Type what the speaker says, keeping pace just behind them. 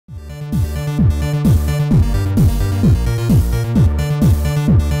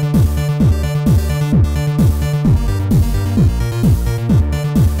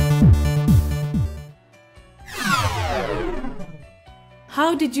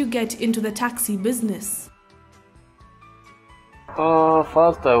How did you get into the taxi business?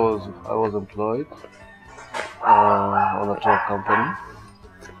 First I was employed on a tour company.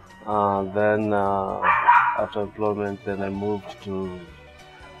 Then after employment, then I moved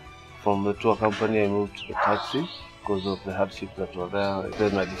from the tour company I moved to the taxi because of the hardship that were there.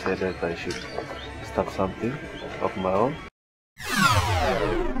 Then I decided I should start something of my own.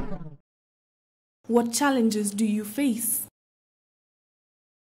 What challenges do you face?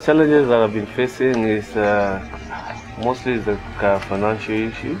 Challenges that I've been facing is mostly the financial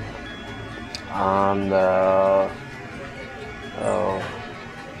issue and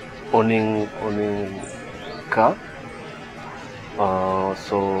owning car.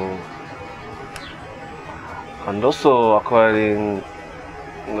 And also acquiring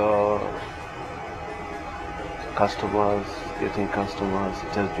customers, getting customers.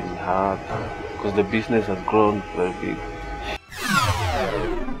 It has been hard because the business has grown very big.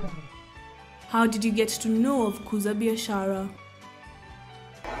 How did you get to know of Kuza Biashara?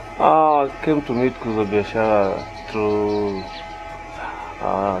 I came to meet Kuza Biashara through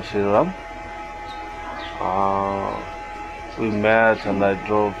Shriram. We met and I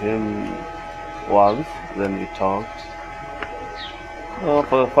drove him once, then we talked.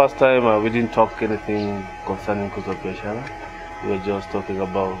 For the first time we didn't talk anything concerning Kuza Biashara. We were just talking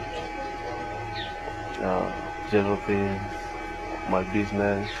about general things, my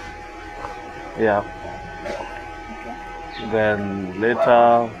business. Yeah. Then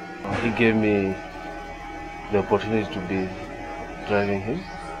later he gave me the opportunity to be driving him,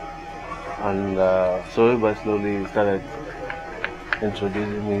 and slowly by slowly he started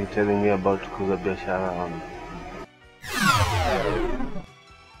introducing me, telling me about Kuza Biashara.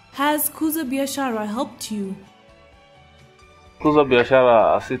 Has Kuza Biashara helped you? Kuza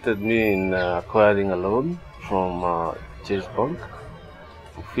Biashara assisted me in acquiring a loan from Chase Bank,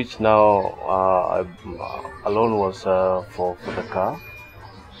 which now a loan was for the car,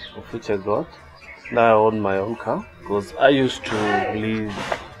 of which I got. Now I own my own car because I used to lease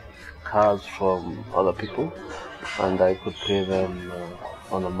cars from other people and I could pay them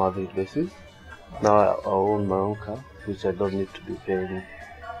on a monthly basis. Now I own my own car, which I don't need to be paying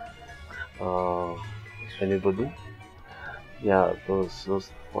anybody. Yeah, that was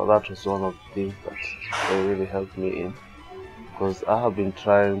one of the things that they really helped me in, because I have been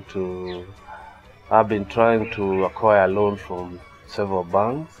trying to acquire a loan from several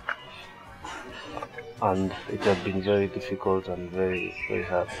banks, and it has been very difficult and very, very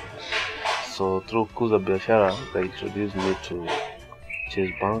hard. So through Kuza Biashara, they introduced me to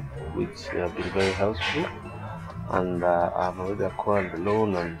Chase Bank, which have been very helpful, and I've already acquired the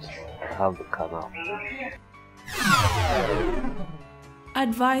loan and have the car now.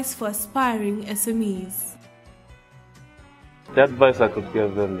 Advice for aspiring SMEs. The advice I could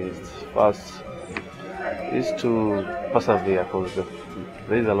give them is first is to persevere, because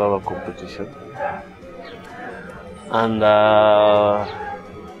there is a lot of competition, and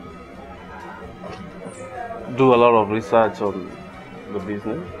do a lot of research on the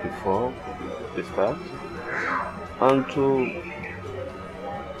business before they start, and to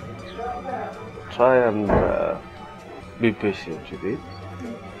try and be patient with it.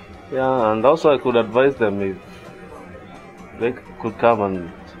 Yeah, and also I could advise them if they could come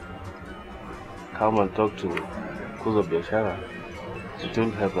and talk to Kuza Biashara. It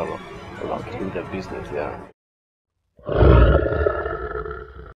will help a lot in their business. Yeah.